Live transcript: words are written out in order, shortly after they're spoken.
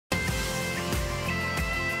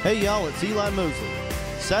Hey y'all, it's Eli Mosley.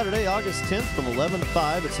 Saturday, August 10th from 11 to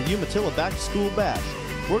 5, it's the Umatilla Back to School Bash.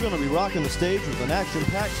 We're going to be rocking the stage with an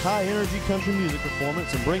action-packed, high-energy country music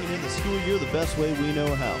performance and bringing in the school year the best way we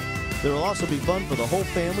know how. There will also be fun for the whole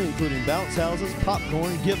family, including bounce houses,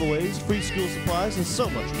 popcorn, giveaways, free school supplies, and so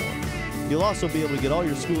much more. You'll also be able to get all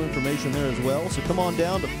your school information there as well, so come on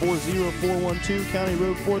down to 40412 County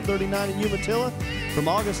Road 439 in Umatilla from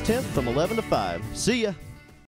August 10th from 11 to 5. See ya!